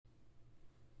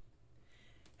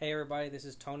Hey everybody, this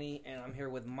is Tony, and I'm here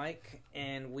with Mike,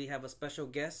 and we have a special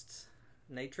guest,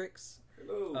 Natrix.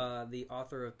 Hello. The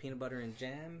author of Peanut Butter and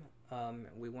Jam.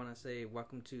 We want to say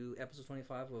welcome to episode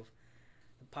 25 of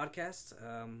the podcast.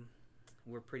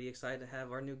 We're pretty excited to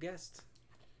have our new guest.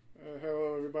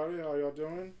 Hello everybody, how y'all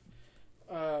doing?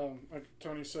 Like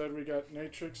Tony said, we got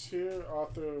Natrix here,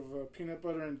 author of Peanut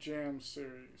Butter and Jam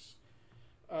series.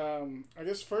 I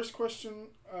guess first question,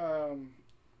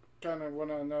 kind of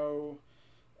want to know,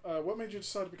 what made you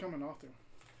decide to become an author?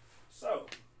 So,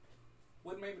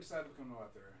 what made me decide to become an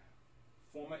author?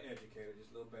 Former educator,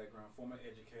 just a little background. Former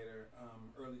educator,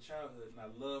 early childhood, and I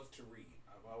love to read.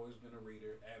 I've always been a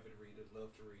reader, avid reader,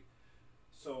 love to read.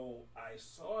 So I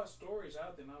saw stories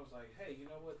out there, and I was like, hey, you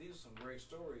know what? These are some great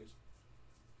stories.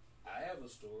 I have a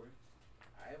story.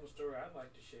 I'd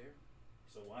like to share.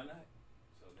 So why not?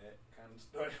 So that kind of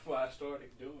started why I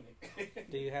started doing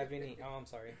it. Do you have any? Oh, I'm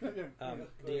sorry.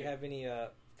 Do you have any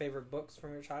favorite books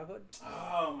from your childhood?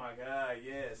 Oh my God,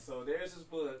 yes. So there's this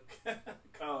book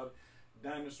called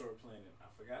Dinosaur Planet. I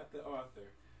forgot the author,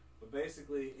 but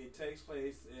basically it takes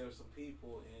place. There are some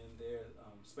people in their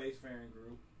spacefaring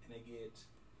group, and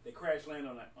they crash land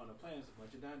on a planet. It's a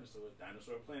bunch of dinosaurs.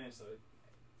 Dinosaur Planet. So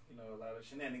a lot of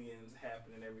shenanigans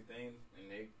happen and everything,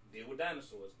 and they deal with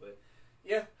dinosaurs. But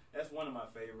yeah, that's one of my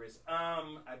favorites.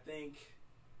 I think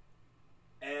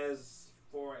as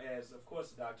far as, of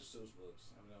course, the Dr. Seuss books.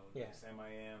 Sam I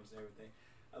Ams and everything.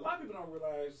 A lot of people don't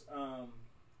realize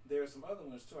there are some other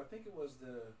ones too. I think it was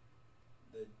the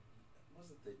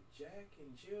Jack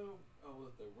and Jill? Oh, was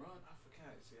it the Run? I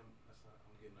forgot. See, I'm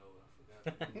getting old. I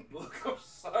forgot the book. I'm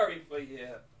sorry, but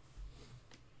yeah.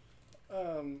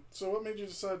 So what made you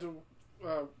decide to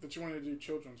that you wanted to do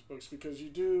children's books? Because you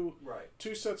do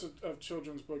two sets of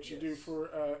children's books. You do for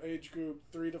age group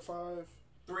 3 to 5.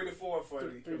 3 to 4 for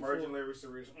the emerging literacy,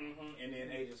 and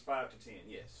then ages 5 to 10.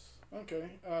 Yes.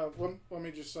 Okay. What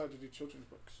made you decide to do children's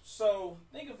books? So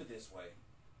think of it this way.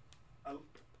 I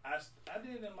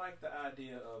didn't like the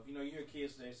idea of you hear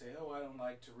kids today say, "Oh, I don't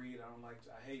like to read.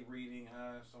 I hate reading,"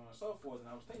 so on and so forth. And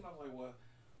I was thinking, I was like, well,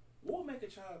 what will make a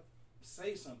child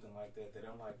say something like that they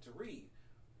don't like to read?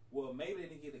 Well, maybe they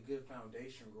didn't get a good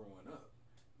foundation growing up.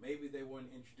 Maybe they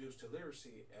weren't introduced to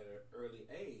literacy at an early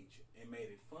age and made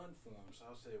it fun for them. So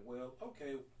I said, well,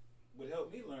 okay, what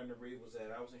helped me learn to read was that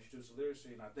I was introduced to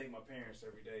literacy, and I thank my parents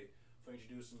every day for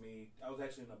introducing me. I was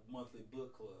actually in a monthly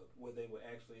book club where I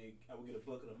would get a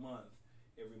book of the month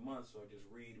every month, so I just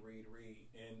read.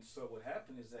 And so what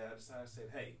happened is that I said,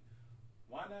 hey,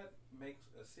 why not make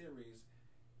a series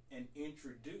and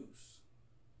introduce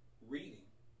reading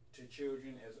to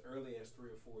children as early as 3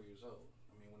 or 4 years old?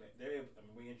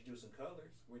 We're introducing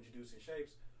colors, we're introducing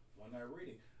shapes, why not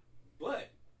reading? But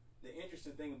the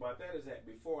interesting thing about that is that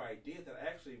before I did that, I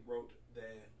actually wrote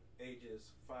the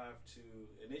ages 5 to,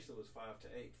 initially it was 5 to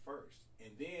 8 first.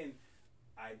 And then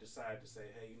I decided to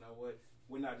say, hey, you know what?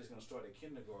 We're not just going to start at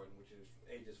kindergarten, which is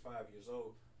ages 5 years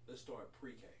old. Let's start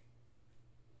pre-K.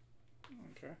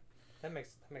 Okay. That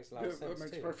makes a lot of sense. That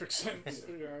makes too. perfect sense.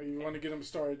 You want to get them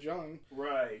started young.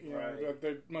 Right.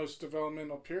 The most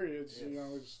developmental periods,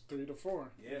 is 3 to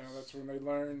 4. Yes. That's when they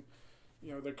learn,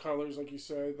 their colors, like you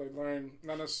said. They learn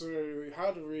not necessarily how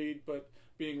to read, but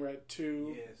being read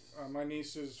to. Yes. My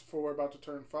niece is 4, about to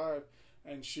turn 5,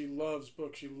 and she loves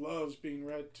books. She loves being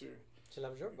read to. She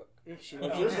loves your book. Yeah, she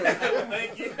loves your book. Yeah.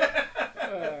 Thank you.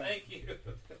 Thank you.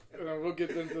 We'll get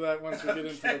into that once we get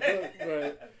into the book.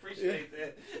 But appreciate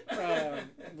that.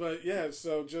 But yeah,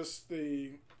 so just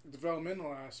the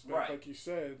developmental aspect, like you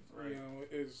said,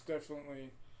 is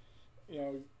definitely,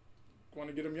 want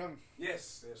to get them young.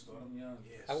 Yes, start them young.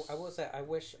 Yes. I will say I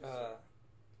wish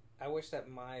that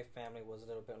my family was a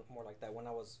little bit more like that when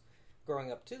I was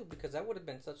growing up too, because that would have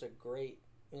been such a great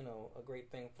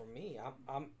thing for me.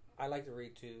 I like to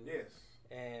read too. Yes.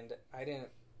 And I didn't.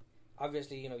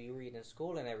 Obviously, you read in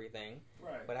school and everything.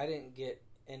 Right. But I didn't get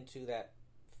into that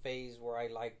phase where I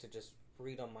like to just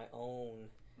read on my own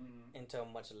until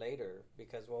much later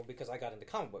because I got into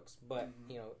comic books, but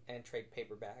and trade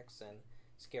paperbacks and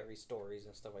scary stories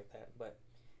and stuff like that. But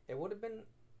it would have been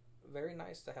very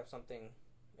nice to have something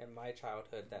in my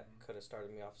childhood that could have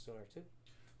started me off sooner too.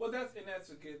 Well, that's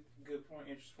a good point.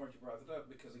 Interesting point you brought it up,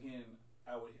 because again,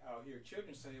 I'll hear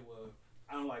children say, well,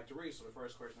 I don't like to read. So the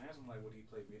first question I ask them, like, well, do you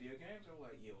play video games? I'm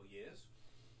like, yeah, well, yes.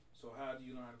 So how do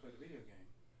you learn how to play the video game?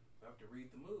 I have to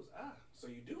read the moves.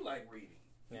 So you do like reading.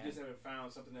 You just haven't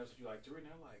found something else that you like to read.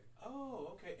 And I'm like,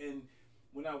 oh, okay. And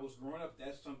when I was growing up,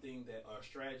 that's something that a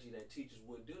strategy that teachers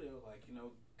would do. They were like,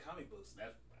 comic books.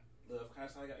 That's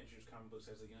how I got introduced to comic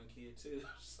books as a young kid too.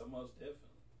 So most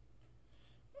definitely.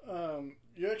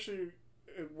 You actually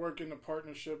work in a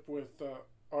partnership with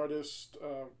artist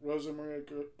Rosa Maria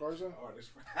Garza.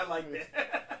 Artist, I like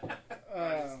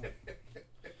that.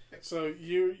 So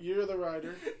you're the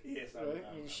writer. Yes, right?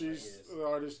 And she's the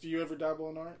artist. Do you ever dabble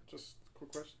in art? Just a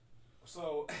quick question.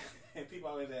 So, people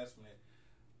always ask me that.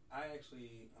 I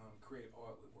actually create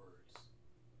art with words.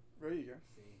 There you go.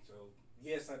 See, so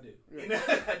yes, I do. Yeah. You know,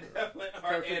 I definitely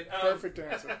art. Perfect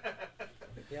answer.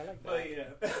 Yeah, I like that. But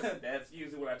yeah, that's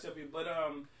usually what I tell people. But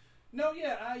no,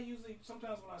 yeah, I usually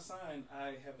sometimes when I sign,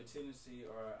 I have a tendency,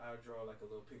 or I draw like a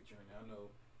little picture, and I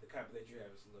know the copy that you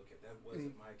have is a little cat. That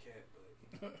wasn't my cat,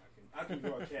 but I can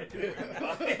draw a cat different.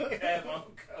 I have my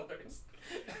own colors.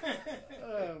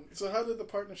 So how did the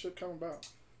partnership come about?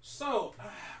 So,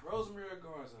 Rosa Maria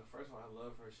Garza, first of all, I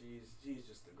love her. She's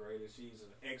just the greatest. She's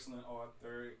an excellent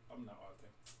author. I'm not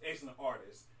author. Excellent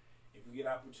artist. If you get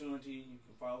opportunity, you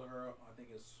can follow her. I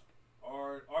think it's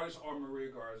artist R.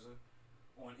 Maria Garza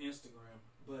on Instagram.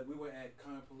 But we were at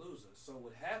Conpalooza. So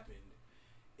what happened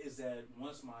is that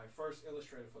once my first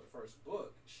illustrator for the first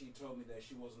book, she told me that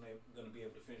she wasn't going to be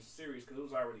able to finish the series because it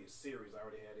was already a series. I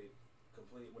already had it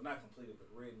completed. Well, not completed,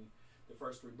 but written. The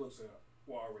first 3 books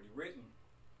were already written.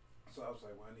 So I was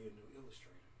like, well, I need a new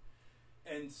illustrator.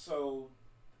 And so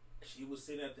she was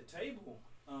sitting at the table,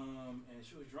 and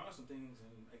she was drawing some things,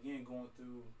 and again, going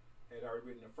through, had already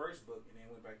written the first book, and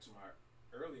then went back to my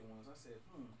earlier ones. I said,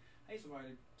 I need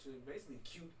somebody to basically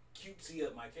cutesy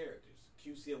up my characters.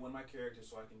 Cutesy up one of my characters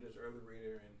so I can do this early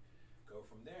reader and go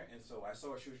from there. And so I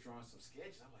saw she was drawing some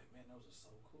sketches. I'm like, man, those are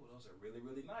so cool. Those are really,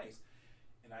 really nice.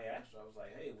 And I asked her, I was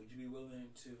like, hey, would you be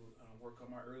willing to work on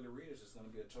my early readers? It's going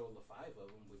to be a total of 5 of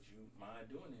them. Would you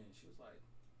mind doing it? And she was like,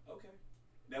 okay.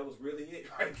 That was really it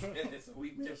right then. So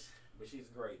we missed. But she's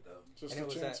great, though. Just a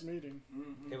chance meeting.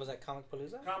 It was at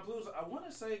Conpalooza? Conpalooza, I want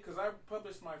to say, because I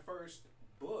published my first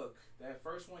book, that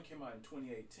first one came out in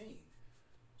 2018.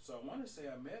 So I want to say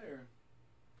I met her,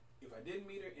 if I didn't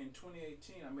meet her in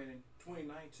 2018, I met her in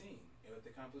 2019 at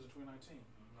the Conpalooza 2019.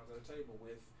 I was at a table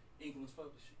with England's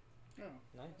Publishing. Oh,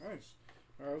 nice.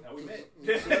 How we met.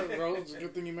 Well, it's a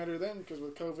good thing you met her then, because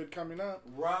with COVID coming up,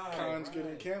 cons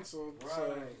getting canceled.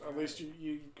 So at least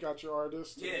you got your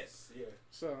artist. Yes, yeah.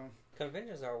 So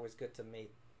conventions are always good to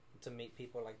meet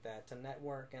people like that, to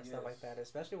network and stuff like that,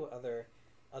 especially with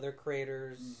other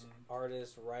creators,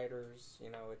 artists, writers. You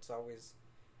know, it's always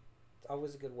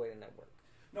a good way to network.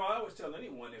 No, I always tell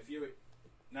anyone, if you're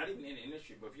not even in the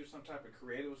industry, but if you're some type of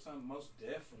creative or something, most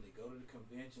definitely go to the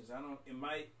conventions.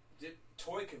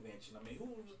 Toy convention. I mean, who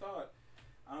would have thought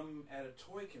I'm at a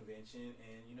toy convention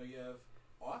and you have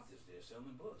authors there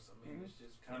selling books? I mean, it's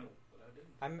just kind of what I do.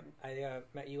 I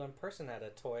met you in person at a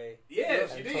toy.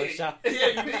 Yes, you did. Toy shop. Yeah,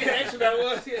 you did. Actually, that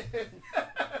was. Yeah.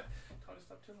 Tony,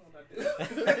 stop telling me what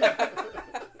I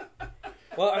do.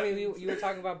 Well, I mean, you were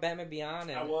talking about Batman Beyond,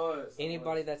 and I was.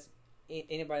 Anybody that's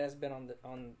been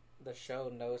on the show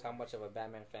knows how much of a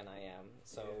Batman fan I am.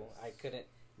 So I couldn't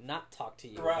not talk to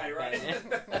you. Right.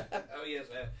 Batman. Oh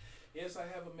yes, I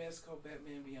have a Mezco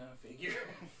Batman Beyond figure.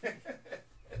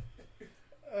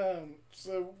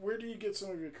 So where do you get some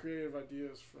of your creative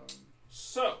ideas from?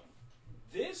 So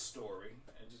this story,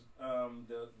 not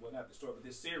the story, but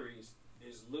this series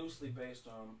is loosely based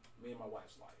on me and my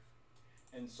wife's life.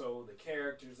 And so the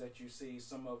characters that you see,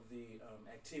 some of the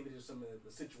activities, some of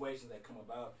the situations that come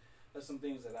about, are some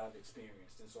things that I've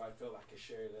experienced. And so I felt I could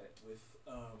share that with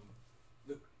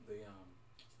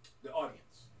the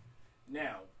audience.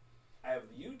 Now, I have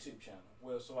the YouTube channel.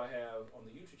 Well, so I have on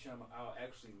the YouTube channel, I'll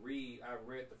actually I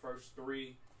read the first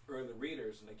 3 early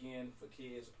readers, and again, for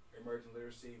kids, emerging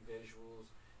literacy, visuals,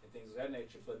 and things of that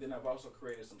nature. But then I've also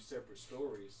created some separate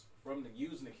stories from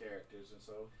using the characters. And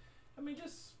so, I mean,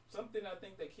 just something I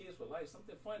think that kids would like,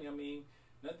 something funny. I mean,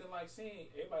 nothing like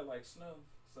everybody likes snow.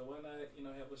 So why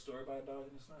not, have a story about a dog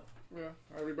in the snow?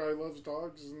 Yeah, everybody loves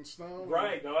dogs in the snow.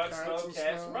 Right, dogs, cats, snow,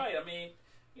 cats. snow. Right, I mean,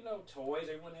 toys.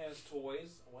 Everyone has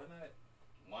toys. Why not?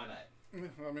 Why not?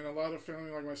 I mean, a lot of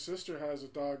family, like my sister has a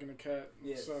dog and a cat.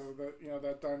 Yes. So that,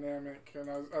 that dynamic. And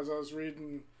as I was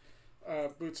reading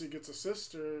Bootsy Gets a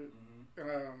Sister,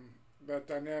 that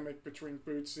dynamic between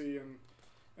Bootsy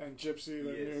and Gypsy,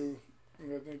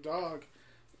 the new dog.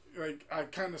 Like I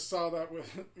kind of saw that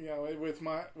with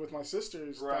my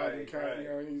sister's dog and cat.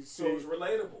 Right. So it's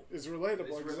relatable. It's relatable.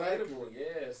 It's exactly. relatable.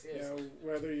 Yes.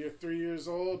 Whether you're 3 years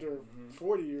old or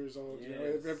 40 years old,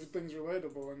 everything's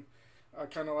relatable, and I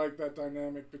kind of like that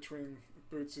dynamic between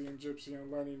Bootsy and Gypsy and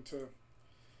learning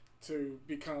to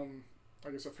become,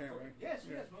 I guess, a family. Yes.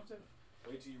 Most of it.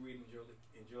 Wait till you read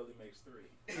and Jolie makes 3.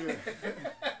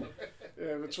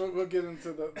 Yeah, but we'll get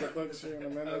into the books here in a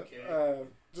minute. Okay.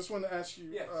 Just want to ask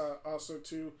you also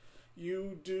too,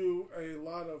 you do a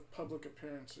lot of public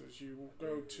appearances. You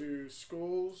go to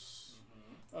schools,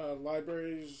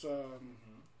 libraries,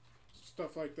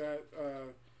 stuff like that,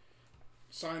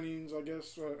 signings, I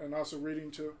guess, and also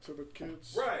reading to the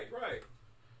kids. Right.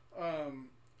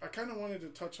 I kind of wanted to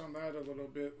touch on that a little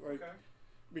bit,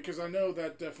 because I know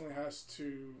that definitely has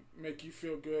to make you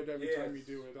feel good every time you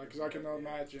do it. Because I can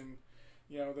imagine,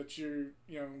 that you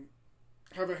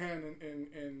have a hand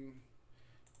in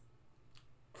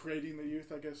creating the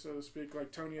youth, I guess, so to speak.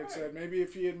 Like Tony had said, maybe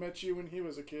if he had met you when he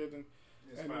was a kid and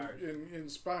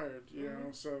inspired, you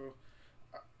know. So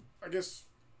I guess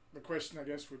the question,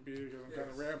 would be, because I'm kind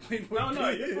of rambling. No,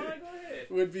 you're fine. Go ahead.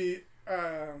 Would be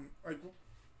like,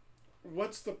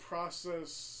 what's the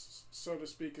process, so to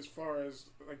speak, as far as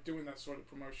like doing that sort of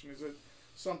promotion? Is it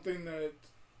something that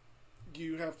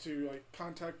you have to like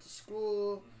contact the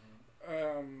school,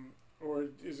 or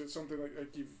is it something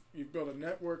like you've built a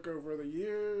network over the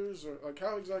years, or like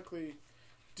how exactly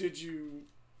did you,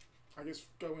 I guess,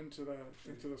 go into that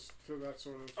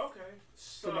sort of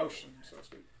promotion, so to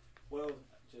speak? Well,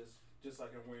 just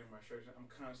like I'm wearing my shirt, I'm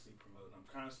constantly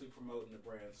promoting the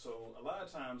brand. So a lot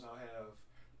of times I'll have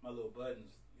my little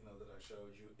buttons, that I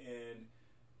showed you, and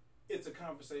it's a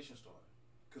conversation starter.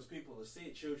 Because people will see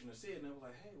it, children will see it, and they'll be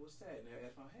like, hey, what's that? And they'll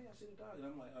ask me, hey, I see the dog. And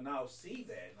I'm like, and I'll see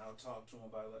that, and I'll talk to them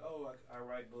about it, like, oh, I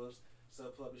write books,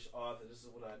 self-published author, this is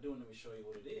what I do, and let me show you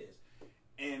what it is.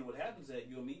 And what happens is that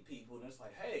you'll meet people, and it's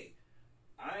like, hey,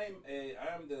 I'm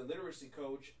the literacy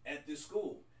coach at this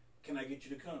school. Can I get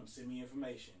you to come? Send me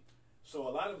information. So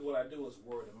a lot of what I do is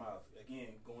word of mouth.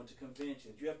 Again, going to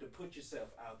conventions, you have to put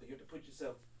yourself out there. You have to put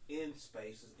yourself in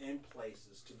spaces, in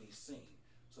places to be seen,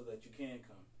 so that you can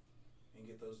come and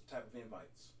get those type of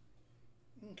invites.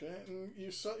 Okay, and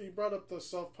you brought up the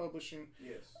self-publishing.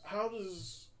 Yes. How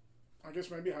does one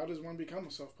become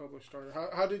a self-published author?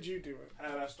 How did you do it?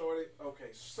 How did I start it?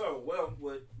 Okay, so, what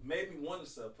made me want to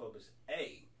self-publish,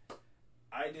 I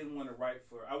didn't want to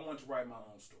I wanted to write my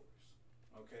own stories,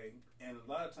 okay? And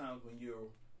a lot of times when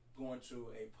you're going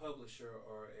to a publisher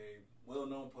or a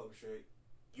well-known publisher,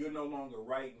 you're no longer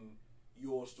writing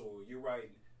your story. You're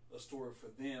writing a story for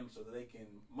them so that they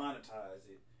can monetize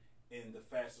it in the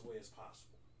fastest way as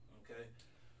possible, okay?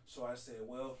 So I said,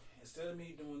 well, instead of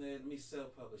me doing that, let me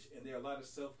self-publish. And there are a lot of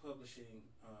self-publishing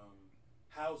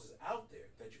houses out there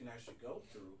that you can actually go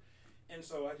through. And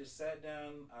so I just sat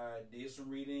down, I did some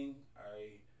reading,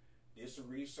 I did some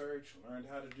research, learned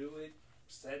how to do it,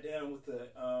 sat down with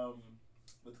the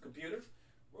computer,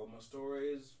 wrote my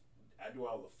stories. I do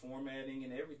all the formatting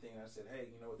and everything. I said, hey,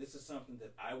 this is something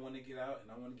that I want to get out,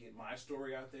 and I want to get my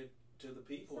story out there to the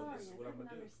people. Sorry, and this is what I'm going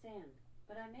to do. Understand,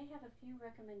 but I may have a few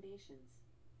recommendations.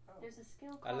 There's a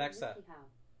skill called Alexa, WikiHow.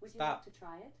 Would stop. you like to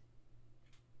try it?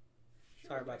 Sure,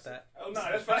 Sorry about that. Oh, no,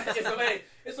 that's fine.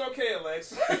 It's okay,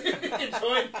 Alexa. You can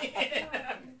join me.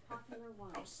 Popular one.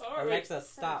 I'm sorry. Alexa,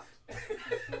 stop. There's a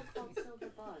skill called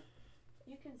Silver Bug.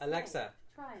 You can say, Alexa,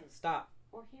 try it, stop.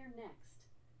 or hear next.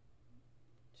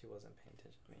 She wasn't paying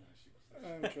attention to me.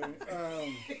 Okay.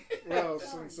 Well,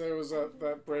 since there was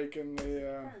that break in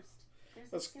the,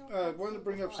 let's wanted to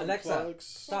bring up some Alexa, plugs.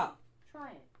 Stop.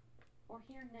 Try it, or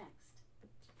hear next.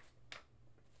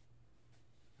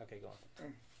 Okay, go on.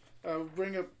 We'll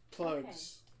bring up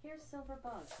plugs. Okay. Here's Silver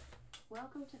Bug.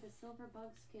 Welcome to the Silver Bug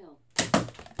skill.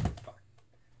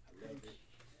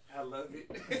 I love it.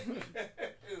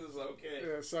 It was okay.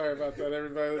 Yeah, sorry about that,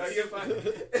 everybody. No, you're fine.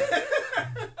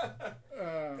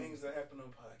 Things that happen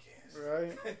on podcasts.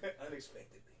 Right?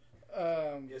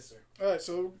 Unexpectedly. Yes, sir. All right,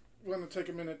 so we want to take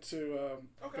a minute to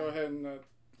go ahead and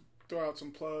throw out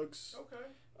some plugs. Okay.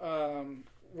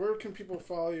 Where can people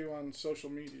follow you on social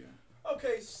media?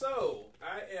 Okay, so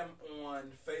I am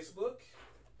on Facebook.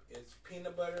 It's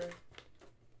peanut butter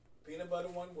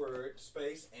one word,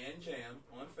 space, and jam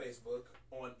on Facebook.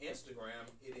 On Instagram,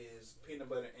 it is peanut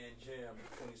butter and jam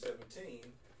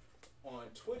 2017. On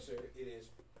Twitter, it is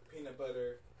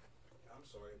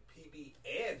PB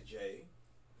and J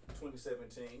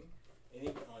 2017. And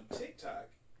even on TikTok,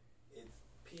 it's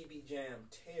PB Jam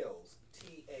Tales,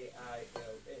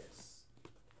 TAILS.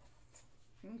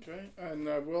 Okay, and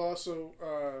we'll also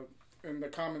in the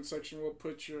comment section we'll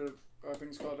put your I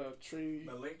think it's called a tree.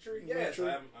 My link tree. Yes,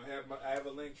 I have a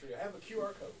link tree. I have a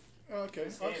QR code. Okay,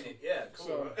 awesome. Yeah,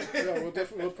 cool. So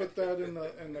we'll put that in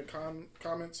the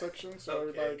comment section so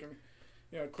everybody can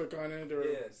click on it or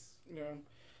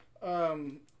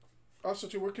also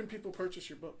too, where can people purchase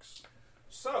your books?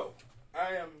 So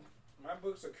my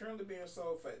books are currently being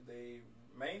sold for the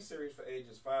main series for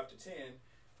ages 5 to 10.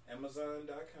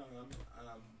 Amazon.com,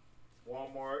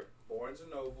 Walmart, Barnes &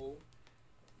 Noble,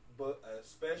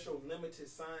 special limited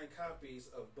signed copies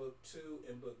of book 2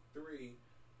 and book 3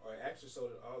 are actually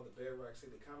sold at all the Bedrock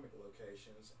City comic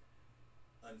locations.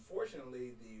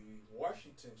 Unfortunately, the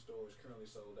Washington store is currently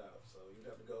sold out, so you'd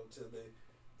have to go to the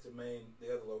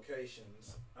other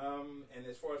locations. And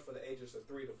as far as for the ages of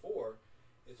 3 to 4,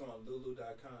 it's on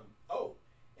Lulu.com. Oh,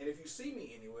 and if you see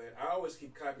me anywhere, I always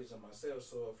keep copies of myself.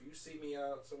 So if you see me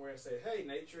out somewhere and say, "Hey,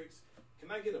 Natrix, can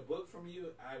I get a book from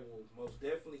you?" I will most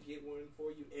definitely get one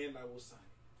for you, and I will sign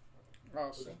it.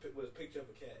 Awesome. With a picture of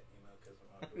a cat,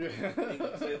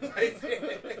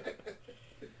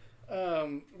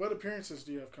 What appearances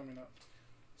do you have coming up?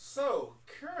 So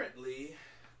currently,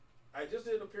 I just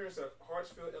did an appearance at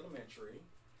Hartsfield Elementary.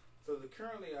 So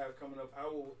currently I have coming up, I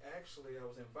was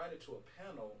invited to a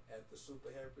panel at the Super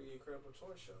Happy Incredible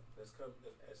Toy Show that's coming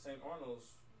at St.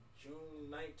 Arnold's June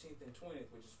 19th and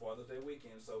 20th, which is Father's Day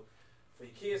weekend. So for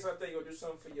your kids out there, you'll do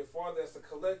something for your father as a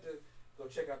collector, go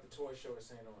check out the toy show at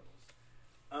St. Arnold's.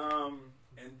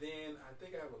 And then I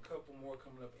think I have a couple more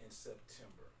coming up in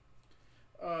September.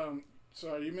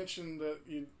 So you mentioned that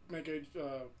you make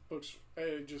books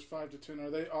ages 5 to 10. Are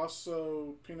they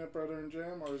also peanut butter and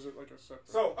jam, or is it like a separate?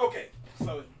 So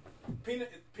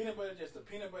peanut butter, just the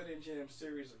peanut butter and jam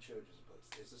series of children's books.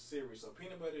 It's a series. So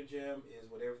peanut butter and jam is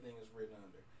what everything is written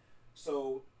under.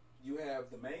 So you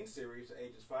have the main series,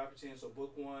 ages 5 to 10. So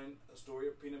book 1, a story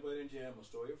of peanut butter and jam, a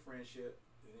story of friendship.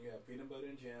 Then you have peanut butter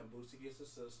and jam, Bootsy gets a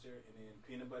sister, and then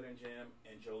peanut butter and jam,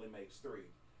 and Jolie makes 3.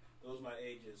 Those are my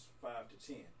ages 5 to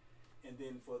 10. And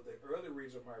then for the early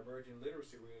reads of my emerging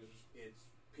literacy readers, it's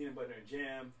peanut butter and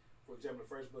jam. For example, the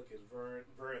first book is Vern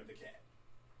the cat,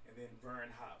 and then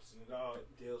Vern Hops, and it all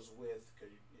deals with,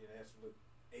 because it has with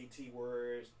AT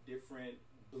words, different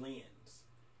blends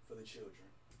for the children.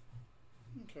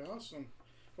 Okay, awesome.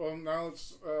 Well, now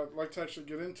let's like to actually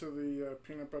get into the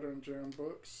peanut butter and jam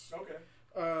books. Okay.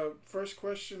 First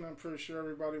question, I'm pretty sure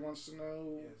everybody wants to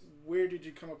know, yes. Where did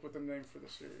you come up with the name for the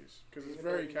series? Because it's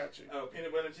very catchy. Oh,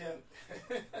 peanut butter and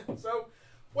jam. So,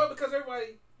 well, because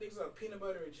everybody thinks of peanut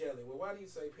butter and jelly. Well, why do you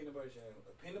say peanut butter and jam?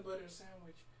 A peanut butter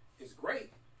sandwich is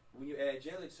great. When you add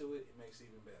jelly to it, it makes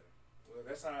it even better. Well,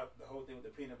 that's how the whole thing with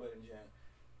the peanut butter and jam.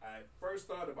 I first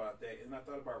thought about that, and I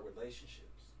thought about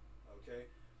relationships. Okay?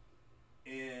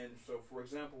 And so, for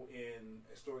example, in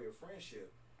A Story of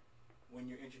Friendship, when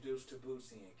you're introduced to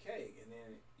Bootsy and Kay, and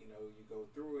then, you go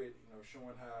through it,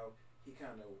 showing how he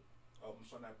kind of,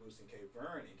 not Bootsy and Kay,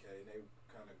 Vern and Kay, they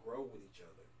kind of grow with each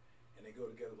other. And they go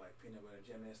together like peanut butter and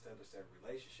jam, and establish that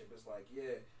relationship. It's like,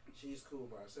 yeah, she's cool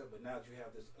by herself, but now that you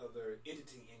have this other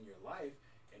entity in your life,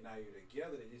 and now you're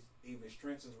together, it just even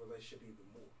strengthens the relationship even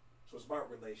more. So it's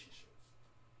about relationships,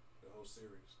 the whole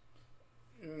series.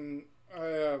 And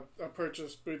I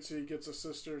purchased Bootsy Gets a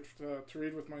Sister to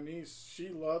read with my niece. She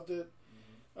loved it.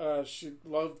 She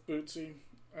loved Bootsy.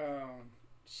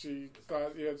 She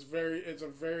thought it's a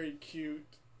very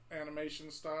cute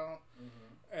animation style,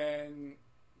 and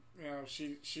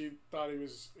she thought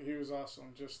he was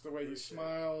awesome. Just the way he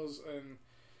smiles, and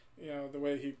the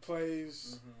way he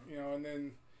plays, and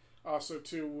then also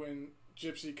too when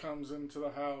Gypsy comes into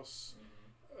the house,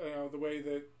 the way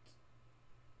that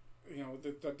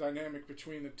the dynamic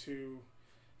between the two.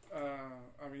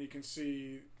 You can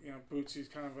see, Bootsy's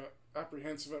kind of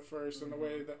apprehensive at first, and the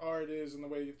way the art is and the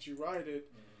way that you write it,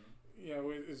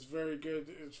 it is very good.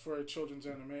 It's for a children's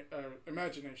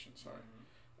imagination. Sorry,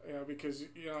 because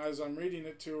as I'm reading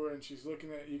it to her and she's looking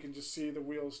at it, you can just see the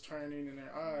wheels turning in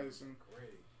her eyes,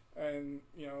 and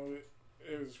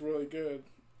it was really good.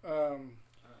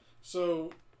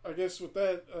 So I guess with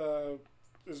that,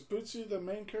 is Bootsy the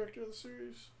main character of the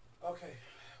series? Okay,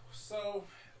 so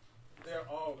they're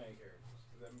all main characters.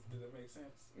 Does that make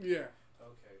sense? Yeah.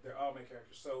 Okay, they're all main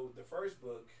characters. So the first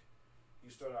book,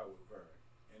 you start out with Vern,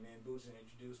 and then Bootsy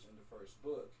introduced in the first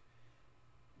book.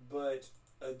 But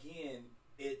again,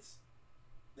 it's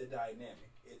the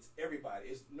dynamic. It's everybody.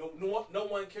 It's no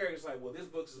one character is like, well, this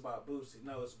book is about Bootsy.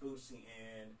 No, it's Bootsy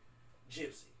and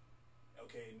Gypsy.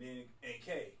 Okay, and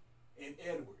Kay and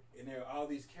Edward, and there are all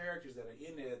these characters that are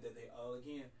in there that they all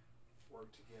again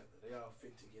work together. They all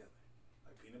fit together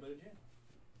like peanut butter jam.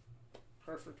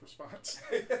 Perfect response.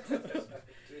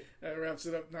 That wraps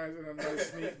it up nice in a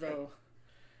nice, neat bow.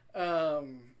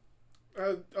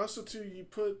 Also, too, you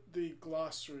put the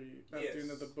glossary at the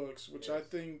end of the books, which I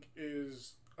think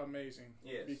is amazing.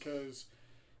 Yes. Because,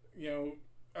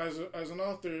 as an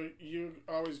author, you're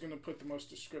always going to put the most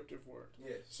descriptive word.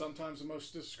 Yes. Sometimes the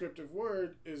most descriptive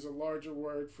word is a larger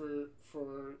word for a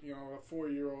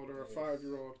 4-year-old or a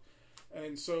 5-year-old.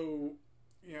 And so,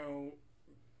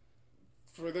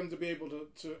 for them to be able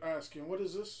to ask, what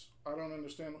is this? I don't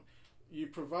understand. You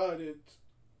provide it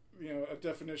a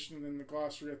definition in the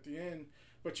glossary at the end,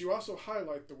 but you also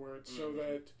highlight the words so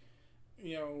that,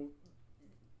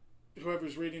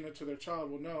 whoever's reading it to their child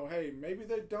will know, hey, maybe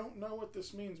they don't know what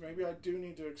this means. Maybe I do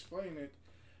need to explain it.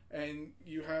 And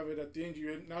you have it at the end.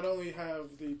 You not only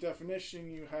have the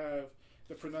definition, you have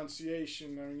the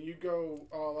pronunciation. I mean, you go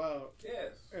all out.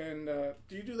 Yes. And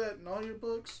do you do that in all your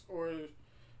books, or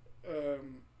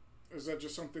is that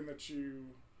just something that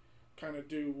you kind of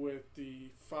do with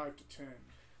the 5 to 10?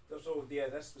 So yeah,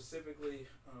 that's specifically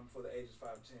for the ages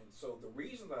 5 to 10. So the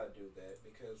reason that I do that,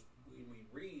 because when we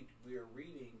read, we are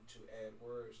reading to add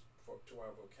words to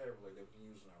our vocabulary that we can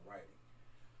use in our writing.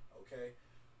 Okay?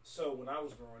 So when I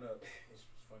was growing up, it's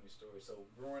a funny story. So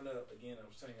growing up, again, I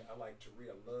was telling you, I like to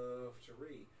read. I love to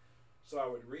read. So I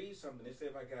would read something. They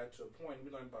say if I got to a point, we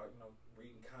learned about,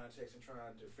 reading context and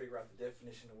trying to figure out the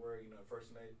definition of the word.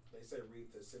 First they say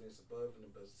read the sentence above and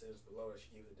the sentence below. That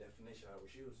should give you the definition I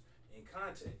was used in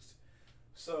context.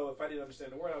 So if I didn't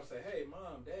understand the word, I would say, hey,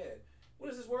 Mom, Dad, what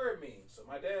does this word mean? So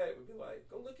my dad would be like,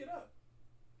 go look it up.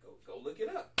 Go look it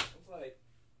up. I was like,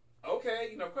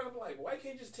 okay, of course I'm like, why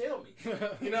can't you just tell me?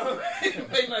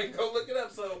 Like, go look it up.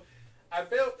 So I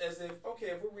felt as if,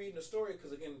 okay, if we're reading a story,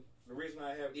 because again, the reason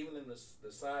I have, even in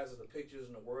the size of the pictures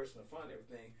and the words and the font and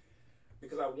everything,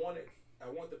 because I want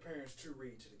the parents to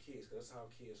read to the kids, because that's how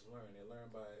kids learn. They learn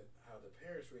by how the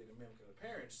parents read and mimicking the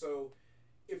parents. So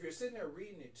if you're sitting there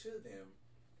reading it to them,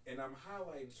 and I'm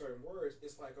highlighting certain words,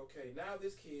 it's like, okay, now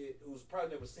this kid who's probably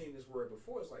never seen this word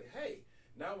before is like, hey,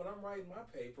 now when I'm writing my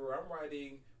paper, or I'm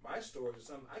writing my stories or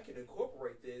something, I can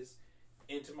incorporate this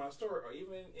into my story, or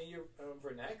even in your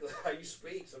vernacular, how you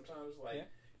speak. Sometimes, like,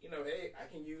 hey,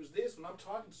 I can use this when I'm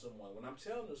talking to someone, when I'm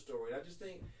telling a story. I just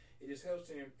think it just helps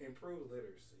to improve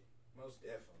literacy, most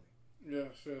definitely.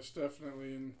 Yes,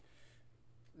 definitely. And,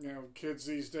 kids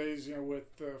these days,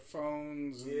 with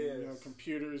phones and,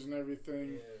 computers and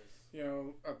everything,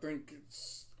 I think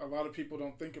a lot of people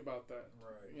don't think about that.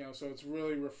 Right. So it's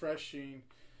really refreshing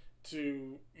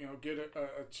to, get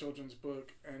a children's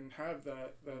book and have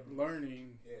that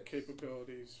learning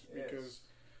capabilities. Yes. Because,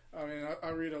 I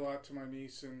read a lot to my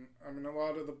niece, and, a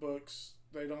lot of the books,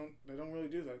 they don't really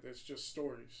do that. It's just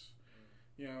stories.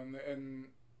 And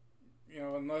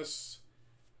unless...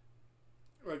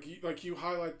 Like you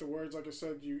highlight the words, like I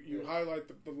said, you highlight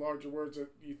the larger words that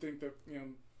you think that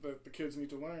that the kids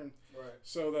need to learn, right?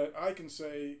 So that I can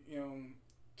say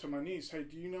to my niece, hey,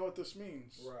 do you know what this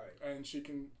means? Right. And she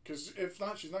can, because if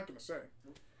not, she's not going to say.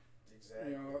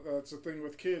 Exactly. That's the thing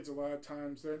with kids. A lot of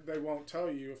times they won't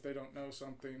tell you if they don't know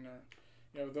something,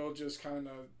 or they'll just kind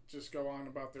of just go on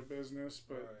about their business.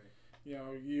 But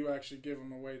you actually give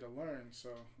them a way to learn. So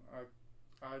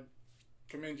I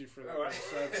commend you for that.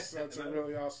 That's a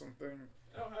really awesome thing.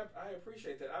 No, I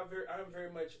appreciate that. I'm very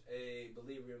much a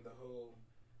believer in the whole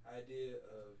idea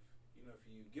of, if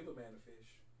you give a man a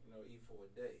fish, eat for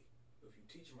a day. But if you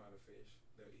teach him how to fish,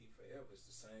 they'll eat forever. It's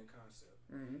the same concept.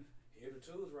 Mm-hmm. Here are the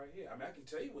tools right here. I can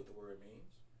tell you what the word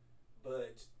means,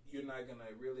 but you're not going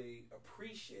to really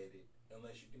appreciate it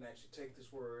unless you can actually take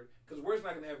this word, because the word's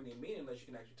not going to have any meaning unless you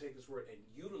can actually take this word and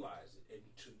utilize it and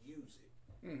to use it.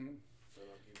 Mm-hmm. So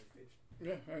I'll give you fish.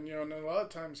 Yeah, and and a lot of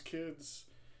times kids,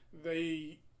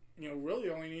 they really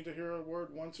only need to hear a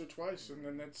word once or twice, and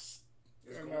then it's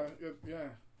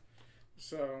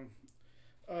So,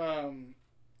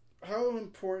 how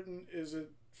important is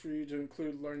it for you to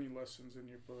include learning lessons in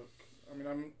your book?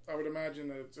 I would imagine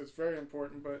that it's very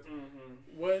important, but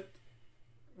what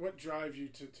drives you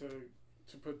to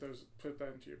put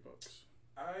that into your books?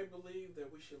 I believe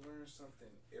that we should learn something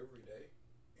every day,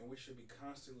 and we should be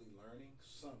constantly learning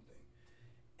something.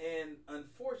 And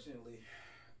unfortunately,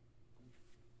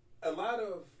 a lot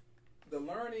of the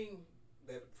learning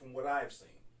that, from what I've seen,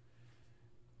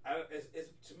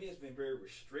 to me, it's been very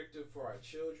restrictive for our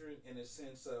children in a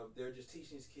sense of they're just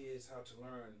teaching these kids how to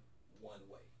learn one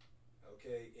way.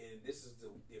 Okay, and this is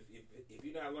if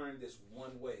you're not learning this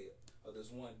one way or this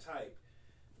one type,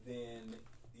 then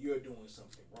you're doing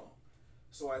something wrong.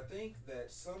 So I think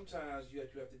that sometimes you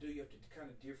have to kind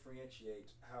of differentiate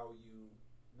how you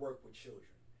work with children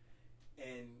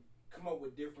and come up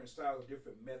with different styles,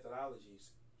 different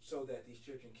methodologies, so that these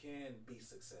children can be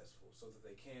successful, so that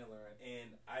they can learn.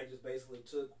 And I just basically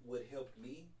took what helped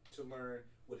me to learn,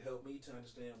 what helped me to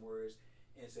understand words,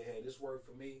 and say, hey, this worked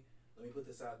for me. Let me put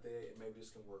this out there, and maybe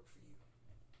this can work for you.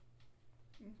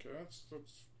 Okay, that's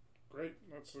great.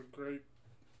 That's a great,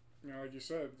 like you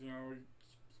said,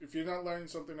 if you're not learning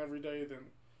something every day,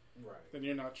 then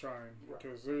you're not trying,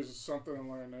 because there's something to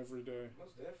learn every day.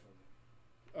 Most definitely.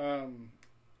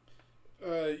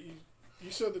 You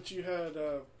said that you had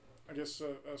I guess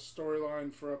a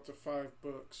storyline for up to 5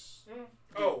 books.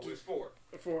 It's 4.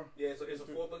 4? Yeah, so it's a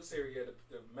 4-book series. Yeah,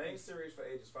 the main series for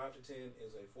ages 5 to 10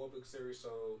 is a 4-book series.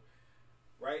 So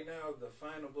right now, the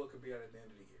final book will be out at the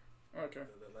end of the year. Okay.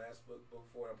 The last book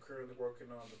before, I'm currently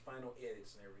working on the final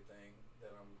edits and everything.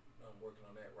 That I'm working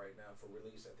on that right now for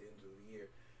release at the end of the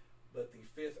year. But the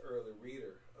 5th early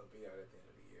reader will be out at the end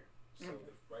of the year. So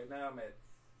right now I'm at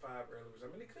 5 early readers. I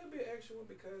mean, it could be an extra one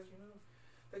because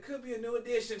there could be a new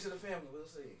addition to the family. We'll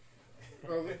see.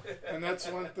 Well, and that's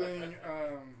one thing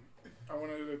I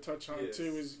wanted to touch on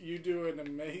too. Is you do an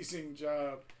amazing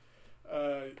job.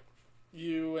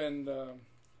 You and the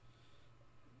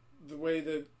way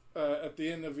that at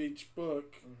the end of each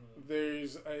book,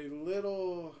 there's a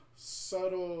little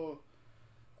subtle,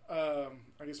 I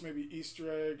guess maybe Easter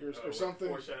egg or something.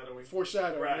 Foreshadowing.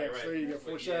 Right, yes, right. There you go.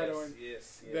 Foreshadowing.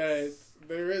 Yes. That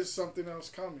there is something else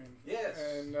coming. Yes.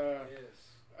 And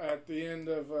at the end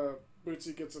of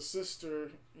Bootsy Gets a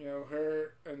Sister,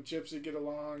 her and Gypsy get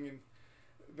along, and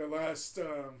the last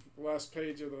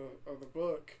page of the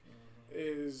book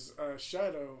is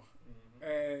Shadow,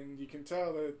 and you can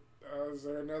tell that is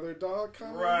there another dog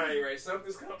coming? Right.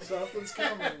 Something's coming. Something's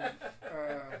coming.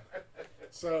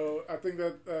 So I think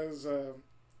that is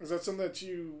that something that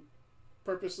you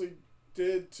purposely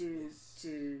did to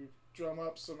drum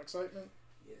up some excitement?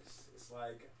 Yes, it's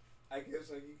like, I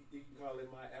guess you can call it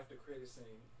my after credit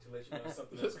scene to let you know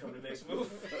something else coming the next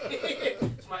movie.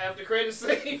 It's my after credit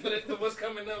scene for what's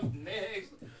coming up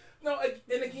next. No,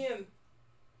 and again,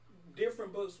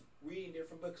 different books, reading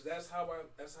different books. That's how I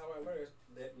learned.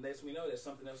 That lets me know that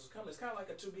something else is coming. It's kind of like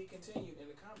a to be continued in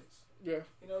the comics. Yeah.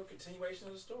 Continuation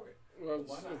of the story. Well,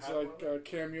 it's like a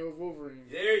cameo of Wolverine.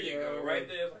 There you go, right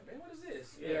there. It's like, man, what is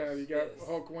this? Yes, you got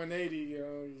Hulk 180.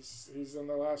 He's in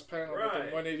the last panel.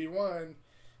 Right. But in 181,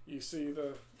 you see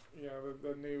the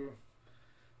new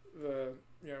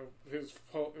his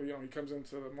Hulk. He comes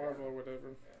into the Marvel or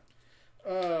whatever.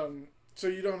 Yeah. So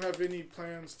you don't have any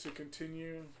plans to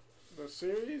continue the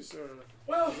series, or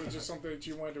is it just something that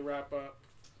you wanted to wrap up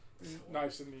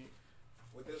nice and neat?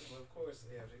 With this one, of course,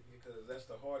 because that's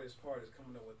the hardest part, is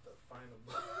coming up with the final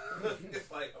book. It's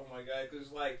like, oh my God, because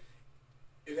it's like,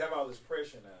 you have all this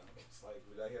pressure now. It's like,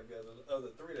 I have the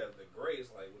other 3 that are great.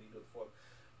 It's like, what do you do before?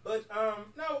 But,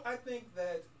 no, I think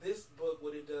that this book,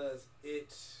 what it does,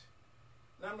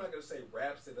 now I'm not going to say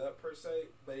wraps it up per se,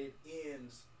 but it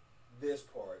ends this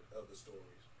part of the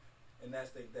stories. And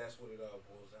that's what it all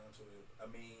boils down to. I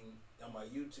mean, on my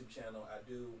YouTube channel, I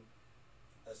do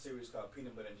a series called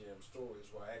Peanut Butter and Jam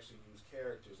Stories, where I actually use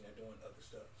characters and they're doing other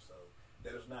stuff. So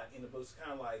that is not in the book. It's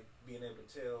kind of like being able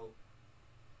to tell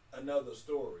another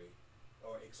story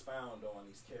or expound on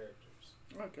these characters.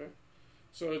 Okay.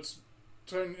 So it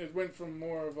went from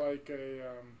more of like a,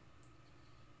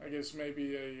 I guess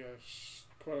maybe a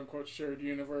quote unquote shared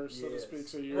universe, so to speak.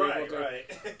 So you're able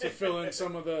to fill in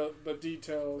some of the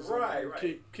details, and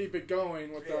keep it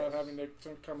going without having to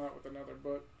come out with another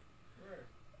book.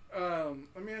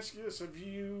 Let me ask you this: have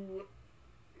you,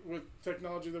 with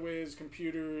technology the way it is,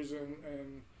 computers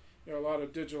and a lot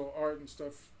of digital art and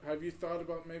stuff, have you thought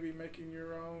about maybe making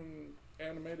your own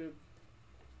animated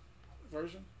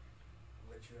version?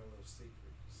 I'll let you know a little secret.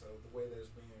 So the way that it's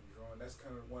being drawn, that's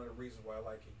kind of one of the reasons why I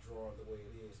like it drawn the way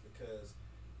it is, because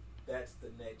that's the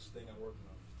next thing I'm working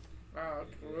on.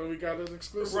 Well, we got an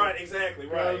exclusive. Right, exactly.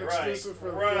 Right. Exclusive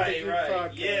for right.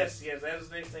 Podcast. Yes, that's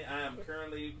the next thing. I am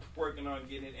currently working on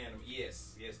getting it animated.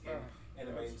 Yes,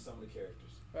 animating some of the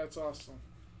characters. That's awesome.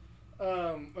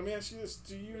 Let me ask you this: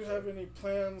 do you have any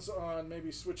plans on maybe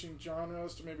switching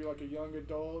genres to maybe like a young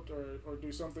adult or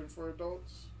do something for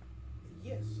adults?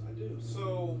 Yes, I do.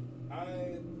 So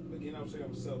I'm saying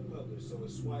I'm self-published, so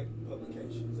it's Swipe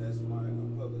Publications. That's my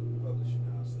publishing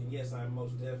house. And yes, I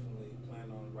most definitely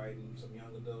plan on writing some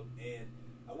young adult, and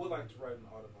I would like to write an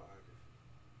autobiography,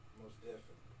 most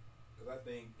definitely, because I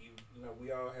think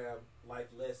we all have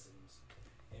life lessons,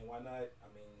 and why not? I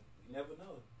mean, you never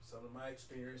know. Some of my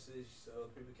experiences, so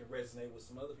people can resonate with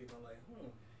some other people. I'm like,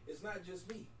 it's not just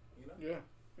me, Yeah.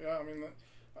 I mean,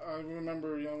 I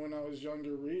remember, when I was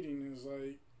younger, reading is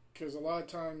like, because a lot of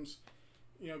times,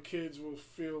 kids will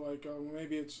feel like,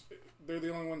 maybe they're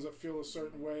the only ones that feel a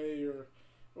certain way,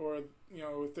 or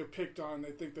if they're picked on,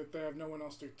 they think that they have no one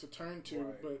else to turn to.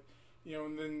 Right. But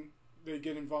and then they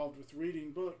get involved with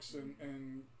reading books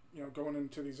and going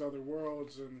into these other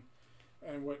worlds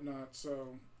and whatnot.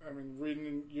 So I mean,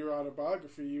 reading your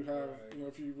autobiography, you have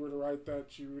if you were to write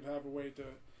that, you would have a way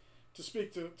to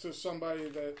speak to somebody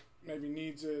that maybe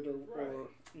needs it or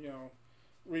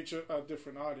reach a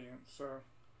different audience. So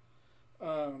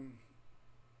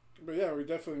But yeah, we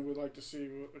definitely would like to see,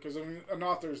 because I mean, an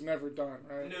author is never done,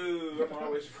 right? No, I'm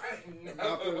always writing.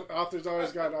 No. Authors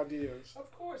always got ideas.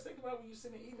 Of course, think about when you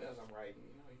send emails. I'm writing.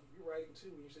 You're writing too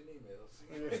when you send emails.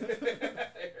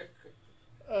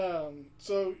 Yeah.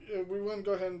 So we want to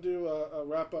go ahead and do a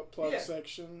wrap up plug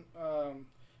section.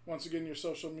 Once again, your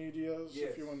social medias,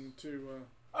 if you wanted to.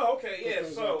 Okay. Yeah.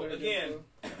 So again,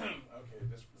 okay,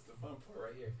 this is the fun part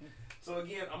right here. So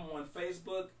again, I'm on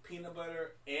Facebook, Peanut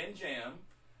Butter and Jam.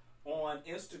 On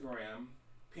Instagram,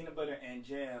 Peanut Butter and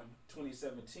Jam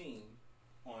 2017.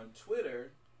 On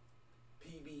Twitter,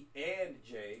 PB and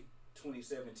J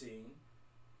 2017.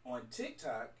 On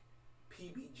TikTok,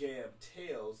 PB Jam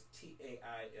Tales,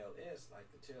 Tails,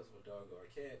 like the tails of a dog or a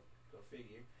cat. Go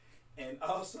figure. And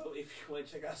also, if you want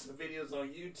to check out some videos on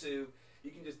YouTube, you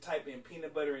can just type in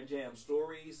Peanut Butter and Jam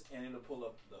Stories, and it'll pull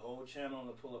up the whole channel, and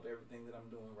it'll pull up everything that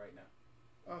I'm doing right now.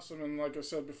 Awesome. And like I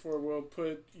said before, we'll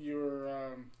put your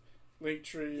link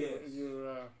tree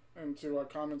into our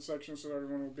comment section so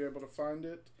everyone will be able to find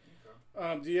it.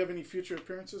 Okay. Do you have any future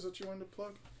appearances that you want to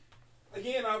plug?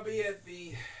 Again, I'll be at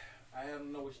the, I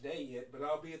don't know which day yet, but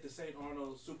I'll be at the St.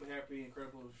 Arnold Super Happy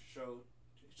Incredible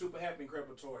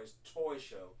Toys Toy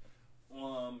Show.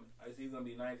 It's either going to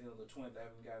be 19th or the 20th. I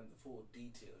haven't gotten the full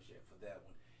details yet for that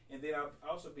one. And then I'll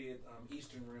also be at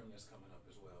Eastern Rim that's coming up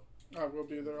as well. I will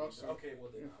be there also. Okay,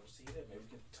 well then I'll see you there. Maybe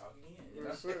we can talk again. You know?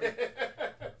 Yes, sir.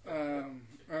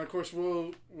 And of course,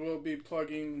 we'll be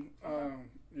plugging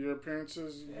your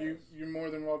appearances. Yes. You're more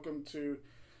than welcome to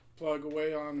plug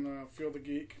away on Feel the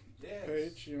Geek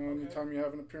page. You know, anytime you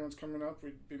have an appearance coming up,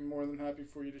 we'd be more than happy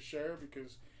for you to share,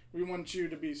 because we want you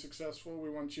to be successful. We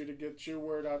want you to get your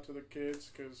word out to the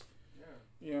kids, because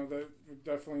you know that we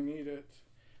definitely need it.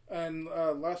 And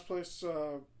last place.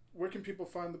 Where can people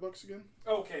find the books again?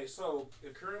 Okay, so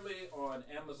they're currently on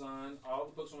Amazon. All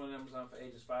the books are on Amazon for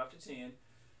ages 5 to 10.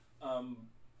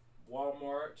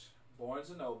 Walmart, Barnes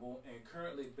 & Noble, and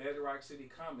currently Bedrock City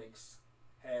Comics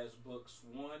has books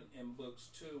 1 and books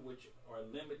 2, which are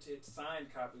limited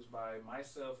signed copies by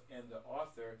myself and the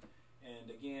author.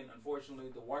 And again,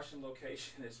 unfortunately, the Washington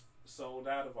location is sold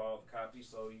out of all the copies,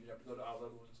 so you have to go to all the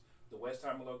other ones. The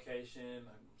Westheimer location,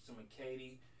 I'm assuming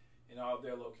Katy, and all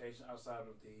their locations outside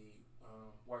of the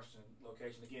Washington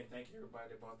location. Again, thank you everybody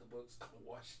that bought the books in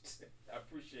Washington. I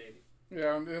appreciate it.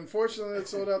 Yeah, unfortunately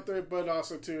it's sold out there, but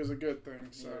also too is a good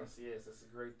thing. So. Yes, that's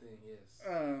a great thing. Yes.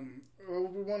 Well,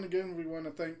 we want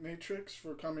to thank Natrix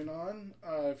for coming on.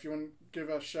 If you want to give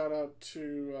a shout out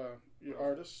to your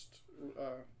artist.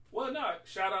 Well, no,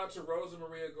 shout out to Rosa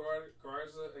Maria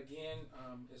Garza again.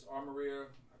 It's Armaria.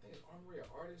 I think it's Armaria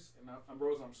Artist, and I'm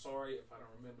Rosa. I'm sorry if I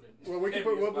don't remember it. Well, we can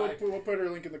we'll put her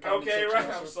link in the comments. Okay, right.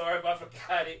 I'm sorry if I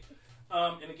forgot it.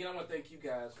 And again, I want to thank you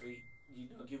guys for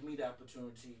giving me the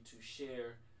opportunity to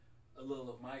share a little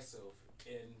of myself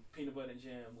and Peanut Butter and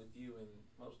Jam with you, and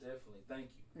most definitely thank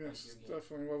you. Yes,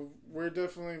 definitely. Well,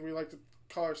 we like to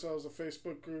call ourselves a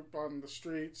Facebook group on the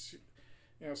streets.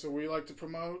 You know, so we like to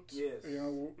promote. Yes. You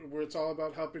know, where it's all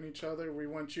about helping each other. We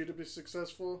want you to be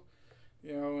successful.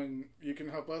 You know, and you can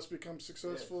help us become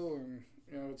successful, and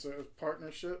you know, it's a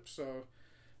partnership. So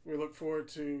we look forward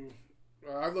to.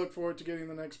 I look forward to getting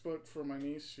the next book for my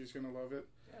niece. She's gonna love it.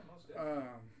 Yeah, most definitely.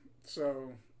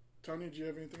 So, Tony, do you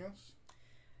have anything else?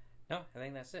 No, I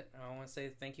think that's it. I want to say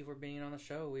thank you for being on the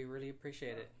show. We really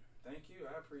appreciate it. Thank you.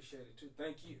 I appreciate it too.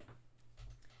 Thank you.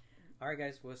 All right,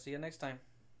 guys. We'll see you next time.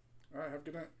 All right. Have a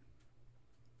good night.